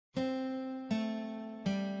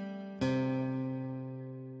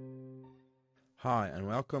Hi and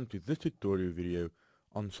welcome to this tutorial video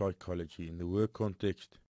on psychology in the work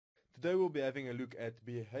context. Today we'll be having a look at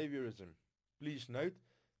behaviorism. Please note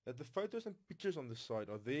that the photos and pictures on the site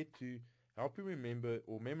are there to help you remember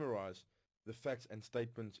or memorize the facts and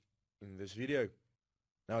statements in this video.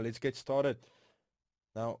 Now let's get started.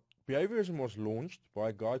 Now behaviorism was launched by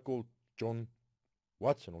a guy called John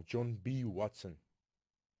B. Watson.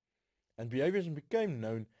 And behaviorism became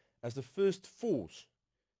known as the first force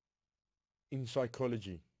in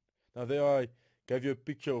psychology. Now there I gave you a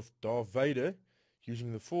picture of Darth Vader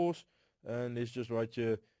using the force, and let's just write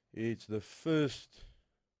here, it's the first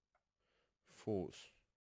force.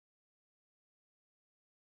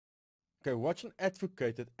 Okay, Watson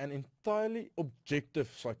advocated an entirely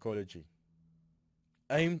objective psychology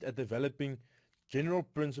aimed at developing general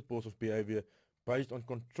principles of behavior based on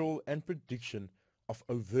control and prediction of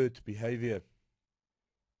overt behavior.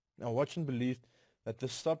 Now Watson believed that the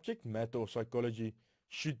subject matter of psychology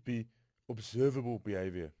should be observable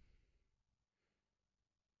behavior.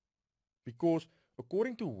 Because,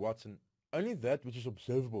 according to Watson, only that which is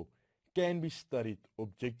observable can be studied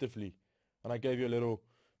objectively. And I gave you a little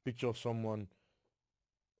picture of someone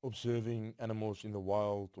observing animals in the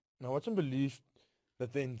wild. Now Watson believed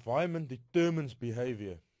that the environment determines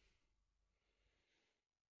behavior,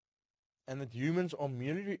 and that humans are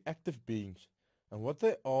merely reactive beings, and what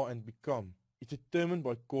they are and become is determined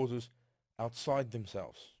by causes outside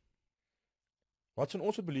themselves. Watson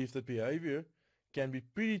also believes that behavior can be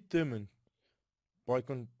predetermined by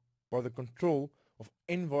the control of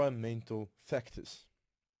environmental factors.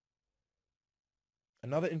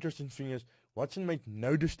 Another interesting thing is Watson made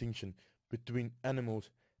no distinction between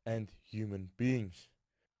animals and human beings.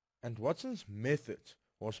 And Watson's method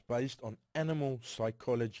was based on animal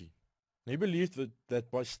psychology. He believed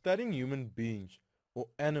that by studying human beings or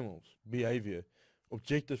animals' behavior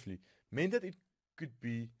objectively meant that it could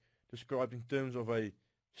be described in terms of a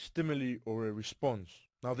stimuli or a response.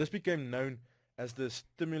 Now this became known as the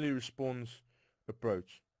stimuli-response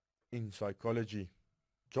approach in psychology.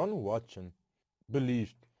 John Watson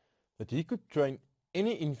believed that he could train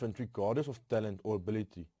any infant regardless of talent or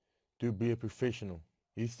ability to be a professional.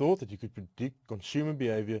 He thought that he could predict consumer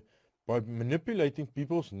behavior by manipulating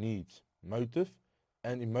people's needs, motive,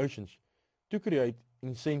 and emotions to create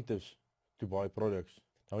incentives to buy products.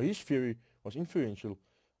 Now his theory was influential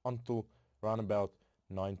until around about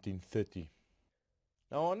 1930.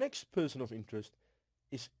 Now our next person of interest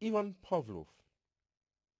is Ivan Pavlov.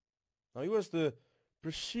 Now he was the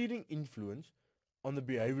preceding influence on the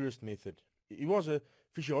behaviorist method. He was a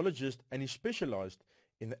physiologist and he specialized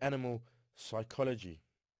in the animal psychology.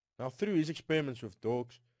 Now through his experiments with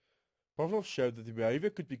dogs, Pavlov showed that the behavior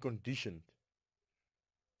could be conditioned.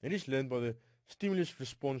 It is learned by the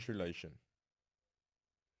stimulus-response relation.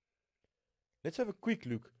 Let's have a quick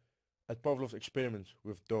look at Pavlov's experiments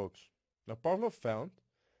with dogs. Now Pavlov found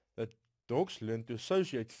that dogs learned to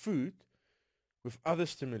associate food with other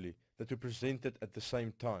stimuli that were presented at the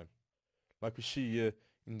same time, like we see here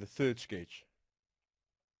in the third sketch.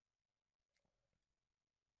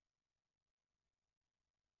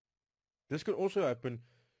 This could also happen,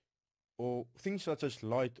 or things such as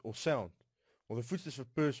light or sound, or the footsteps of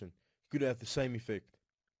a person could have the same effect.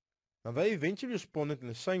 Now they eventually responded in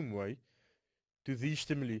the same way to these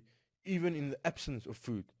stimuli even in the absence of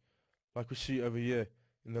food, like we see over here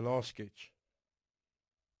in the last sketch.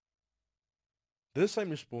 This same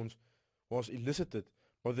response was elicited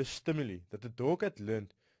by the stimuli that the dog had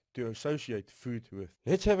learned to associate food with.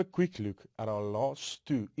 Let's have a quick look at our last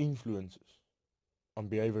two influences on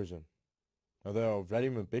behaviorism. Now they are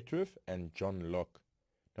Vladimir Bekhterev and John Locke.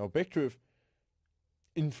 Now Bekhterev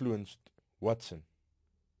influenced Watson.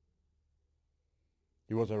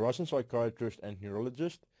 He was a Russian psychiatrist and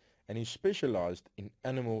neurologist, and he specialized in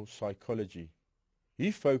animal psychology.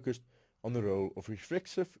 He focused on the role of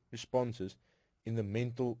reflexive responses in the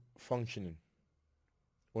mental functioning.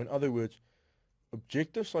 Or in other words,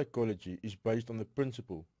 objective psychology is based on the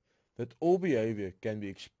principle that all behavior can be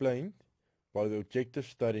explained by the objective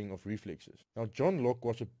studying of reflexes. Now John Locke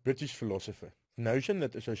was a British philosopher. The notion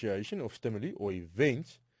that association of stimuli or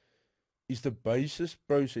events is the basis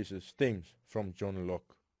processes stems from John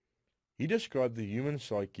Locke. He described the human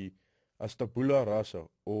psyche as tabula rasa,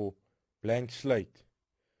 or blank slate,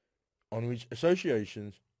 on which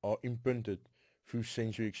associations are imprinted through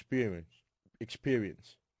sensory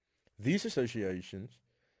experience. These associations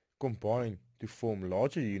combine to form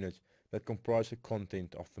larger units that comprise the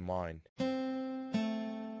content of the mind.